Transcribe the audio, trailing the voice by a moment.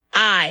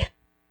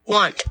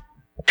want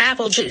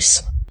apple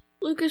juice.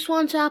 Lucas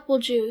wants apple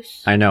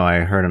juice. I know, I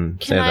heard him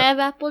say that. Can I have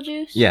apple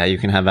juice? Yeah, you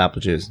can have apple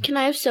juice. Can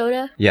I have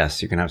soda?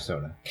 Yes, you can have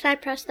soda. Can I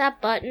press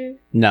that button?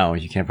 No,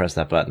 you can't press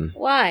that button.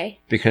 Why?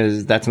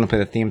 Because that's going to play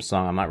the theme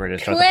song. I'm not ready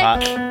to start Click. the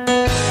pot.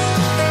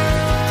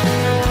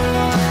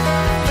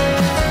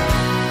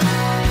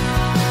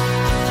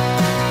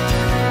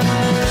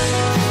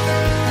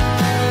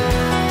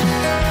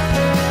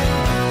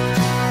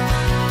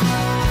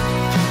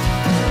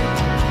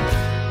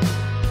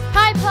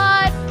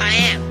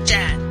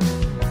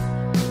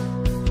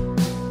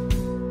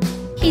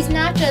 He's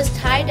not just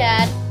Hi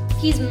Dad,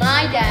 he's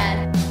my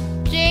dad.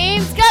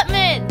 James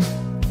Gutman!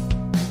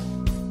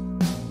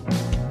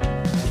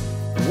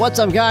 What's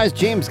up, guys?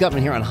 James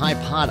Gutman here on Hi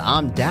Pod.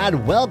 I'm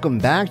Dad. Welcome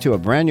back to a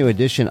brand new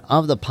edition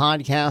of the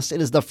podcast. It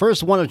is the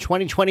first one of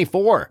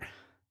 2024.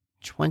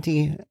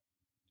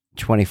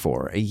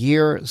 2024, a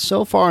year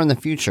so far in the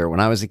future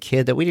when I was a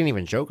kid that we didn't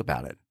even joke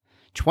about it.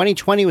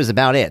 2020 was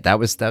about it. That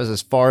was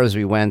as far as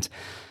we went.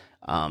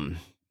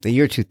 The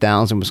year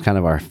 2000 was kind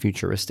of our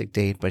futuristic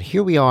date, but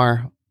here we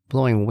are,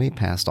 blowing way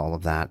past all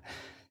of that.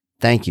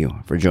 Thank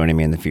you for joining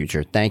me in the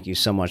future. Thank you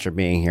so much for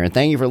being here. And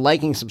thank you for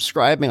liking,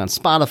 subscribing on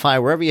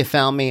Spotify, wherever you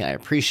found me. I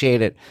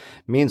appreciate it.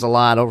 It means a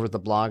lot over at the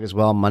blog as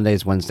well.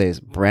 Mondays, Wednesdays,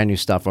 brand new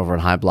stuff over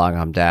at Hi Blog.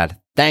 I'm Dad.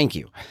 Thank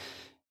you.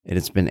 It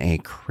has been a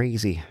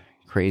crazy,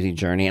 crazy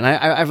journey. And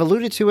I've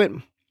alluded to it.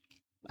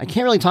 I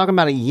can't really talk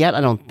about it yet,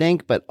 I don't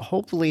think, but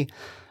hopefully,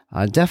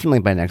 definitely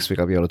by next week,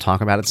 I'll be able to talk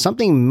about it.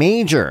 Something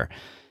major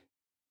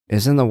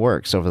is in the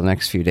works over the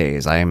next few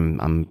days.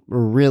 I'm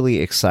really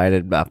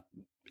excited about,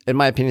 in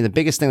my opinion, the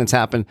biggest thing that's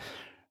happened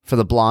for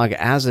the blog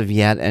as of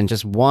yet, and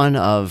just one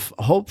of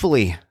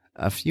hopefully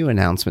a few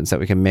announcements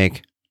that we can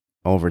make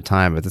over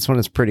time. But this one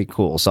is pretty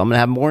cool. So I'm going to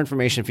have more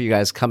information for you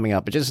guys coming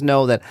up. But just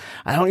know that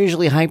I don't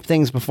usually hype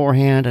things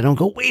beforehand. I don't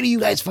go, wait till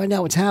you guys find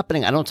out what's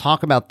happening. I don't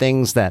talk about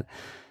things that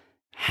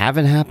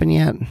haven't happened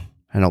yet.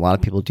 I know a lot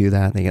of people do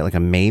that. They get like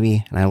a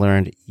maybe. And I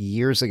learned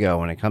years ago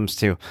when it comes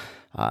to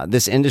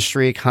this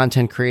industry,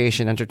 content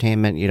creation,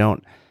 entertainment, you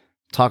don't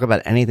talk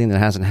about anything that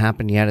hasn't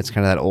happened yet. It's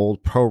kind of that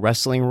old pro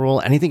wrestling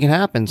rule. Anything can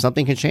happen.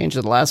 Something can change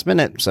at the last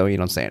minute. So you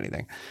don't say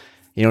anything.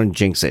 You don't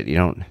jinx it. You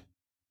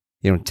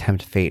don't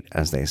tempt fate,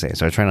 as they say.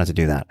 So I try not to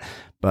do that.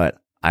 But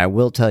I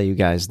will tell you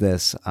guys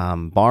this,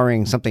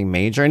 barring something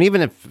major, and even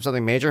if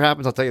something major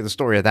happens, I'll tell you the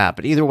story of that.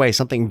 But either way,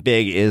 something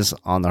big is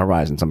on the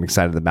horizon. So I'm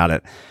excited about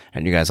it.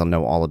 And you guys will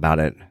know all about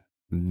it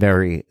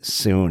very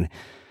soon.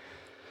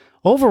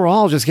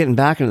 Overall, just getting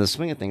back into the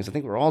swing of things, I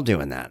think we're all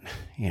doing that.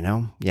 You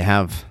know, you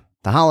have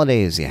the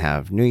holidays, you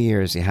have New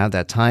Year's, you have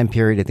that time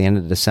period at the end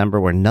of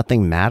December where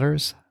nothing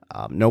matters.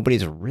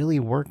 Nobody's really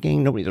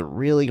working. Nobody's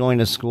really going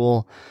to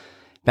school.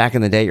 Back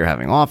in the day, you're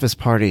having office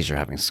parties, you're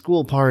having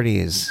school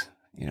parties,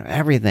 you know,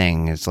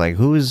 everything. It's like,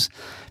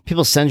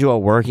 people send you a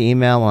work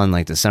email on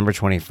like December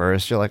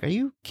 21st. You're like, are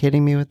you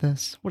kidding me with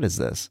this? What is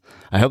this?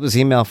 I hope this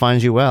email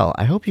finds you well.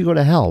 I hope you go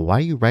to hell. Why are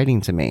you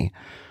writing to me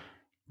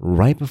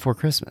right before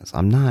Christmas?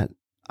 I'm not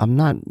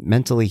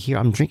mentally here.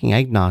 I'm drinking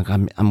eggnog.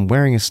 I'm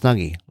wearing a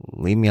Snuggie.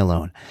 Leave me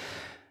alone.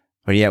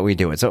 But yet we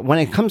do it. So when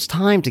it comes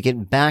time to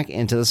get back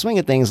into the swing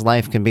of things,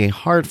 life can be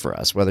hard for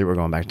us, whether we're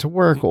going back to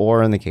work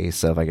or in the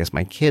case of, I guess,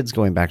 my kids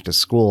going back to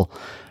school.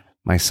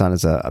 My son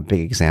is a big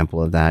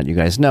example of that. You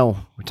guys know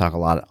we talk a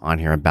lot on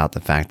here about the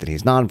fact that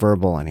he's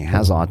nonverbal and he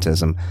has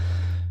autism.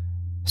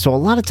 So a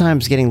lot of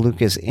times getting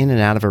Lucas in and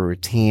out of a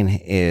routine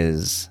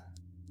is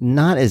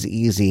not as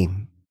easy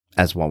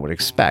as one would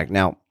expect.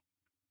 Now,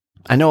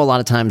 I know a lot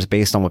of times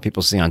based on what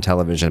people see on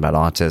television about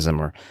autism,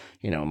 or,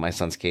 you know, in my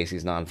son's case,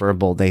 he's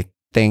nonverbal, they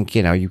think,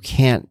 you know, you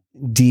can't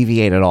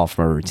deviate at all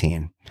from a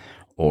routine,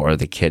 or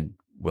the kid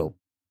will,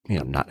 you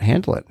know, not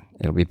handle it.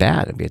 It'll be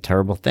bad. It'll be a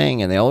terrible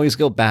thing. And they always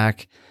go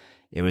back.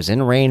 It was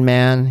in Rain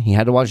Man. He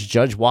had to watch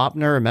Judge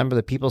Wapner. Remember,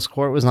 the People's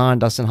Court was on.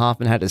 Dustin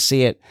Hoffman had to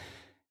see it.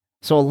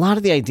 So a lot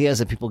of the ideas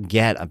that people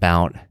get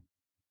about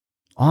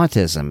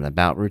autism and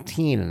about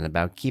routine and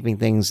about keeping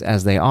things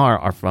as they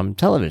are from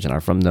television, are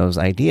from those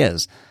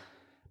ideas.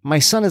 My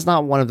son is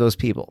not one of those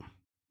people.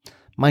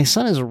 My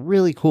son is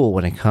really cool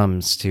when it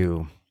comes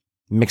to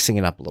mixing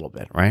it up a little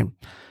bit, right?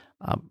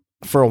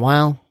 For a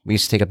while, we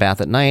used to take a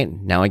bath at night.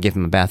 Now I give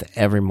him a bath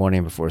every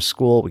morning before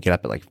school. We get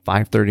up at like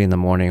 5:30 in the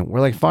morning. We're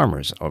like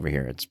farmers over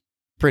here. It's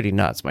pretty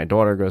nuts. My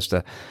daughter goes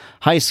to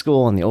high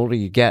school, and the older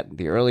you get,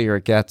 the earlier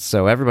it gets.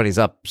 So everybody's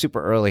up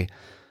super early.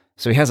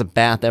 So he has a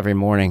bath every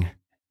morning,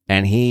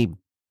 and he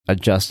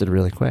adjusted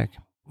really quick.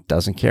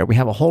 Doesn't care. We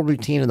have a whole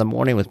routine in the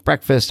morning with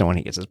breakfast, and when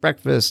he gets his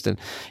breakfast, and,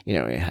 you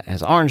know, he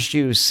has orange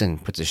juice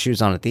and puts his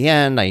shoes on at the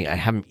end. I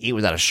have him eat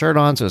without a shirt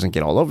on so he doesn't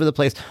get all over the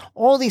place.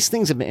 All these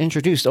things have been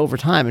introduced over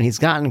time, and he's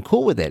gotten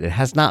cool with it. It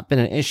has not been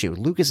an issue.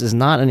 Lucas is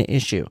not an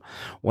issue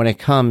when it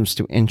comes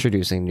to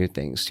introducing new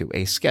things to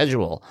a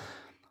schedule.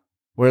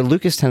 Where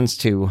Lucas tends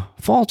to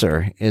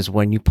falter is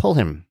when you pull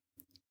him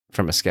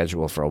from a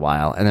schedule for a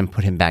while and then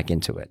put him back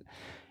into it.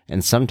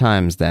 And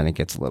sometimes then it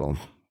gets a little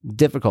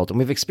difficult, and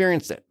we've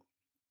experienced it.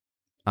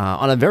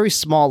 On a very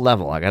small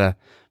level, I got to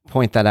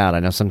point that out. I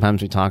know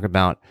sometimes we talk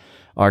about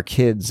our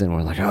kids and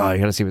we're like, oh, you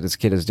got to see what this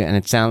kid is doing. And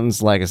it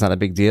sounds like it's not a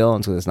big deal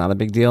until it's not a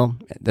big deal.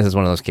 This is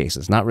one of those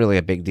cases. Not really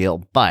a big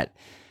deal, but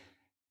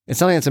it's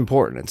something that's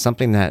important. It's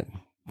something that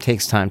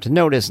takes time to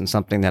notice and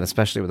something that,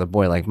 especially with a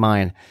boy like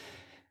mine,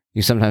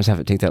 you sometimes have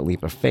to take that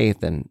leap of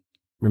faith and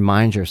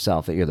remind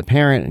yourself that you're the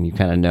parent and you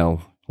kind of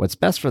know what's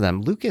best for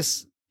them.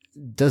 Lucas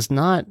does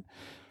not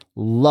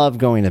love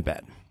going to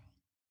bed.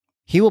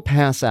 He will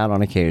pass out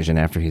on occasion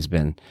after he's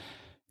been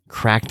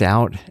cracked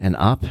out and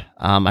up.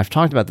 I've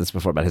talked about this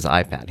before about his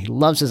iPad. He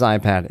loves his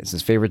iPad. It's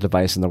his favorite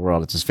device in the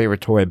world. It's his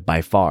favorite toy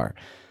by far.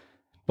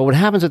 But what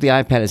happens with the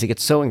iPad is he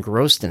gets so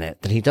engrossed in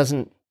it that he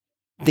doesn't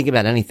think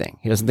about anything.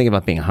 He doesn't think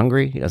about being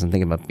hungry. He doesn't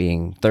think about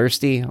being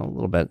thirsty a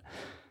little bit.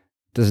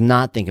 Does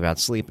not think about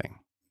sleeping.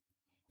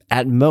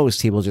 At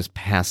most, he will just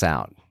pass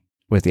out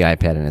with the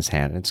iPad in his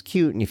hand. It's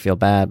cute and you feel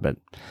bad, but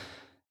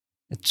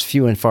it's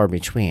few and far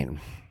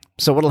between.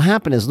 So what'll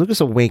happen is Lucas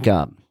will wake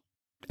up,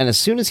 and as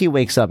soon as he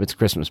wakes up, it's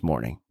Christmas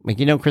morning. Like,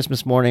 you know,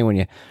 Christmas morning when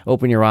you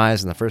open your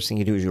eyes and the first thing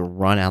you do is you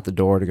run out the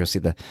door to go see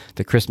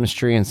the Christmas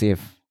tree and see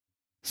if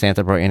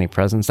Santa brought you any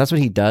presents. That's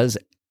what he does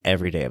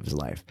every day of his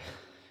life.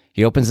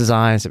 He opens his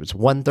eyes if it's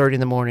 1:30 in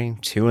the morning,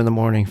 2 in the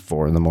morning,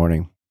 4 in the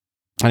morning,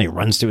 and he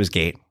runs to his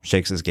gate,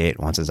 shakes his gate,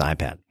 wants his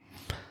iPad.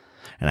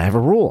 And I have a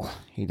rule.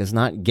 He does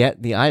not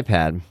get the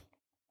iPad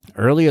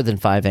earlier than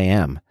 5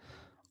 a.m.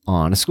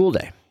 on a school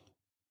day.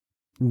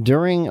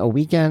 During a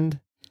weekend,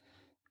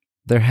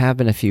 there have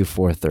been a few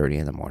 4:30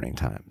 in the morning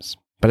times.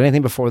 But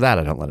anything before that,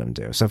 I don't let him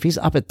do. So if he's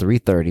up at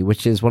 3:30,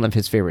 which is one of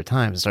his favorite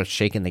times, and starts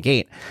shaking the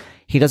gate,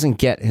 he doesn't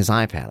get his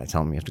iPad. I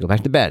tell him, you have to go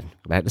back to bed,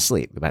 go back to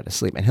sleep, go back to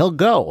sleep. And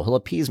he'll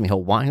appease me,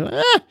 he'll whine,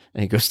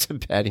 and he goes to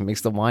bed, he makes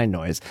the whine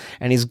noise,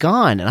 and he's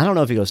gone. And I don't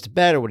know if he goes to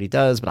bed or what he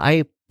does, but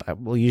I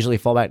will usually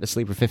fall back to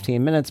sleep for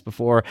 15 minutes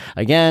before,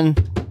 again,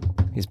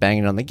 he's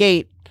banging on the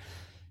gate.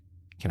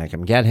 Can I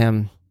come get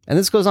him? And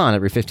this goes on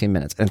every 15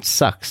 minutes, and it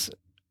sucks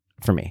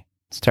for me.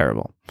 It's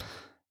terrible.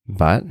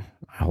 But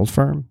I hold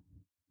firm.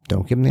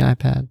 Don't give him the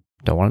iPad.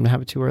 Don't want him to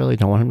have it too early.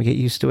 Don't want him to get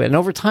used to it. And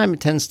over time, it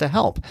tends to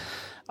help.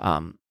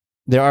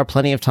 There are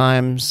plenty of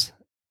times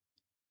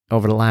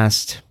over the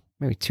last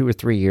maybe 2 or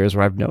 3 years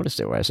where I've noticed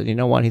it, where I said, you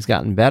know what, he's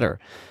gotten better.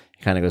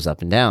 It kind of goes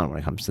up and down when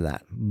it comes to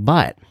that.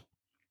 But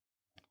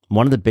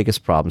one of the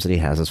biggest problems that he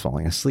has is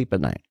falling asleep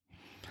at night.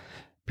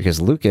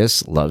 Because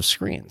Lucas loves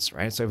screens,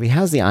 right? So if he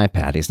has the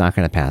iPad, he's not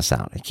going to pass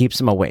out. It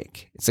keeps him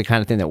awake. It's the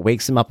kind of thing that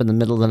wakes him up in the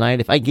middle of the night.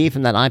 If I gave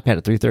him that iPad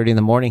at 3:30 in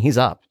the morning, he's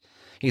up.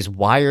 He's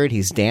wired.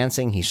 He's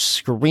dancing. He's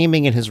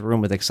screaming in his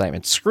room with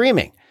excitement.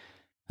 Screaming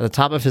at the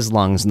top of his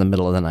lungs in the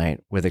middle of the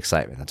night with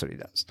excitement. That's what he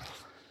does.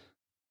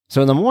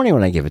 So in the morning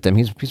when I give it to him,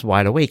 he's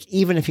wide awake,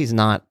 even if he's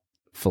not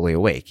fully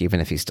awake, even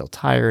if he's still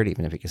tired,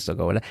 even if he can still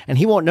go in. And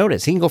he won't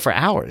notice. He can go for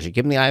hours. You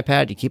give him the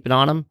iPad, you keep it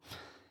on him.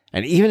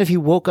 And even if he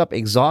woke up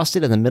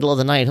exhausted in the middle of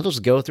the night, he'll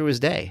just go through his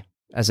day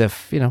as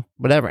if,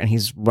 whatever. And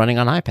he's running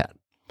on iPad.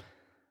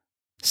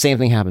 Same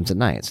thing happens at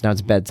night. So now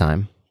it's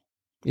bedtime.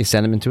 You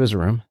send him into his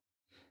room.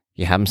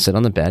 You have him sit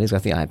on the bed. He's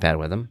got the iPad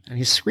with him. And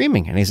he's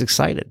screaming and he's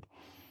excited.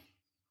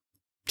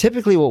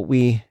 Typically what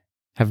we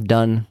have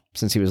done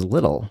since he was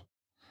little,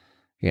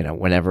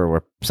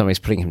 whenever somebody's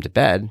putting him to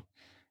bed,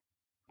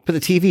 put the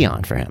TV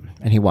on for him,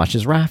 and he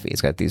watches Raffi.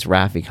 He's got these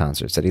Raffi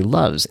concerts that he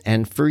loves.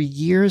 And for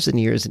years and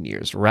years and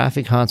years,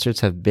 Raffi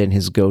concerts have been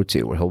his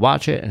go-to, where he'll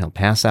watch it and he'll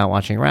pass out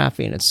watching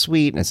Raffi, and it's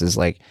sweet, and it's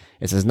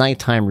his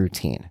nighttime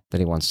routine that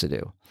he wants to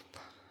do.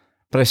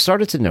 But I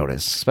started to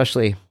notice,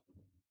 especially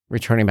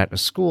returning back to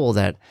school,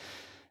 that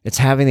it's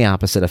having the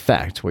opposite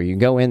effect, where you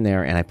go in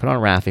there and I put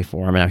on Raffi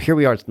for him, and now here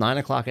we are, it's 9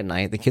 o'clock at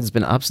night. The kid's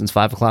been up since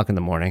 5 o'clock in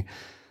the morning.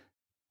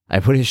 I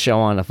put his show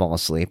on to fall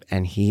asleep,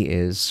 and he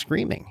is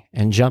screaming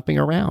and jumping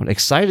around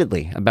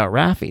excitedly about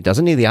Raffi.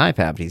 Doesn't need the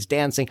iPad, but he's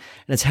dancing,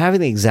 and it's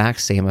having the exact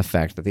same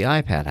effect that the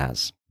iPad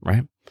has,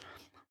 right?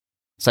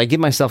 So I give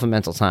myself a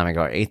mental time. I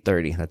go,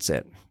 8:30, that's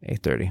it,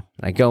 8:30.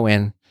 And I go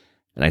in,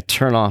 and I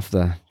turn off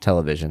the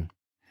television,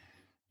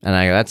 and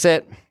I go, that's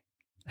it,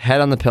 head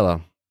on the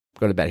pillow,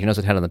 go to bed. He knows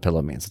what head on the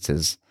pillow means.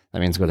 That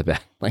means go to bed.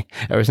 Like,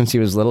 ever since he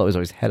was little, it was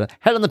always head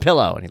on the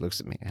pillow, and he looks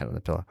at me, head on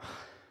the pillow.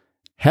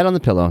 Head on the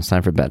pillow, it's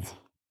time for bed.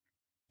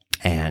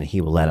 And he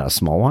will let out a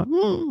small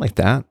one, like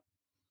that.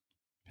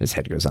 His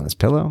head goes on his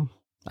pillow.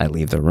 I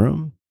leave the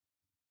room.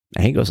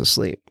 And he goes to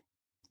sleep,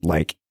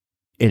 like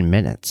in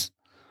minutes.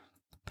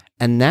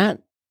 And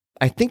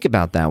I think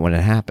about that when it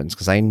happens,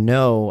 because I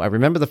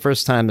remember the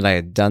first time that I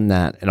had done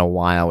that in a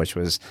while, which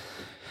was,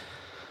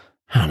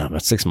 I don't know,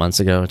 about 6 months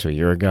ago to a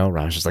year ago.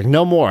 Raj was like,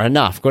 no more,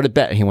 enough, go to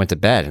bed. And he went to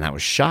bed, and I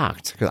was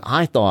shocked, because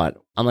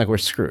I'm like, we're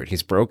screwed.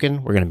 He's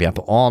broken. We're going to be up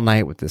all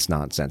night with this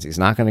nonsense. He's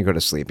not going to go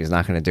to sleep. He's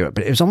not going to do it.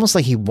 But it was almost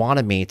like he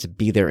wanted me to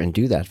be there and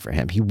do that for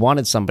him. He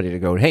wanted somebody to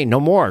go, hey, no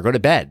more, go to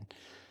bed.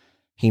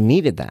 He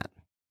needed that.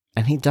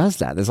 And he does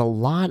that. There's a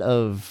lot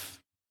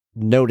of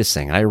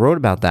noticing. I wrote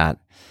about that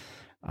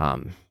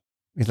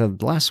either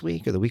last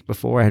week or the week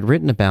before. I had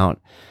written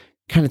about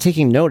kind of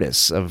taking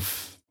notice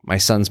of my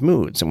son's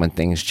moods and when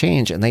things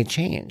change, and they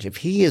change. If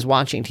he is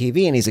watching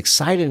TV and he's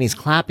excited and he's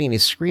clapping and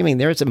he's screaming,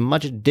 there's a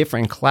much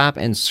different clap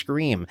and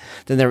scream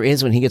than there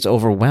is when he gets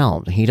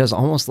overwhelmed. He does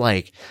almost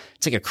like,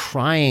 it's like a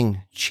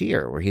crying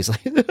cheer where he's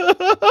like, and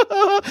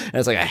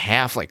it's like a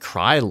half like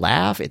cry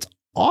laugh. It's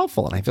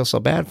awful. And I feel so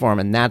bad for him.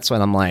 And that's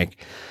when I'm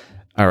like,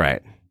 all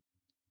right,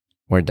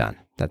 we're done.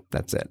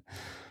 That's it.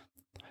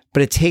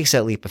 But it takes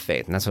that leap of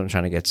faith. And that's what I'm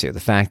trying to get to. The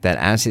fact that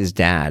as his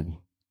dad,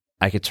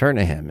 I could turn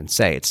to him and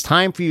say, it's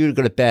time for you to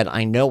go to bed.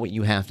 I know what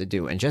you have to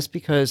do. And just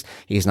because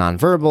he's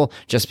nonverbal,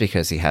 just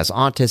because he has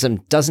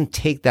autism, doesn't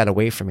take that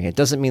away from me. It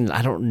doesn't mean that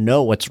I don't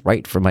know what's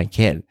right for my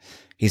kid.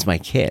 He's my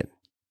kid,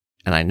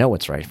 and I know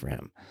what's right for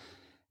him.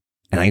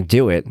 And I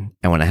do it.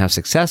 And when I have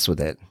success with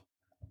it,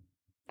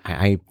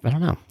 I don't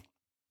know.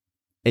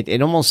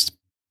 It almost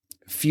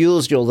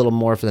fuels you a little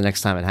more for the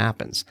next time it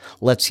happens.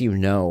 Lets you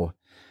know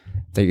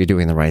that you're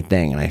doing the right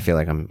thing. And I feel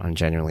like I'm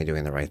genuinely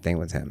doing the right thing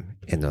with him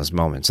in those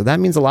moments. So that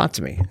means a lot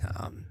to me.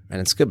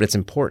 And it's good, but it's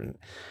important.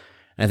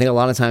 And I think a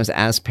lot of times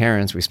as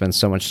parents, we spend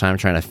so much time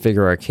trying to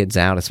figure our kids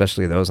out,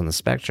 especially those on the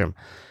spectrum,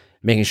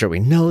 making sure we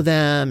know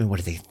them and what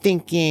are they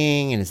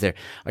thinking? And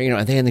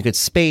are they in the good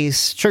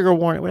space? Trigger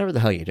warning, whatever the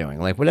hell you're doing.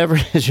 Like whatever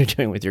it is you're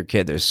doing with your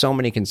kid, there's so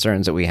many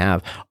concerns that we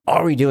have.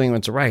 Are we doing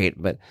what's right?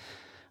 But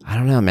I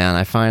don't know, man.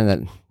 I find that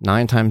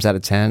 9 times out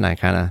of 10,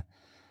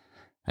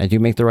 I do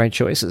make the right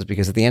choices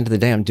because at the end of the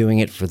day, I'm doing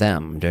it for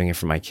them. I'm doing it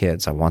for my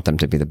kids. I want them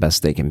to be the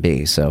best they can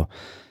be. So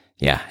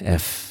yeah,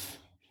 if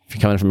you're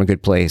coming from a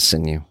good place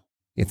and you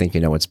think you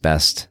know what's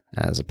best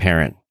as a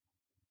parent,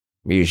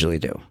 you usually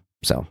do.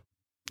 So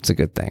it's a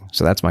good thing.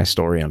 So that's my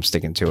story. I'm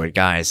sticking to it.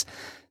 Guys,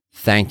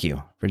 thank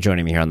you for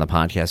joining me here on the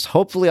podcast.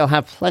 Hopefully I'll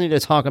have plenty to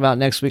talk about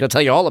next week. I'll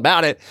tell you all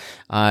about it.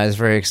 It's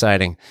very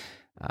exciting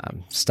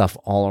stuff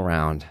all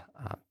around.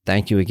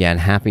 Thank you again.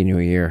 Happy New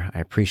Year. I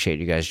appreciate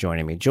you guys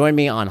joining me. Join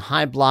me on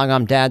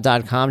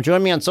hiblogimdad.com.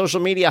 Join me on social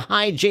media.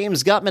 Hi,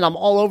 James Gutman. I'm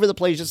all over the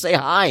place. Just say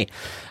hi.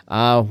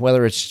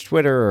 Whether it's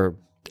Twitter or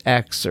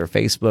X or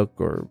Facebook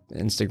or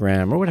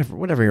Instagram or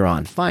whatever you're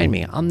on. Find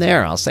me. I'm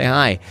there. I'll say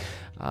hi.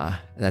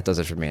 That does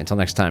it for me. Until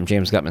next time,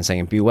 James Gutman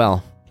saying be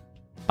well.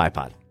 Bye,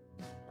 pod.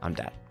 I'm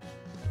Dad.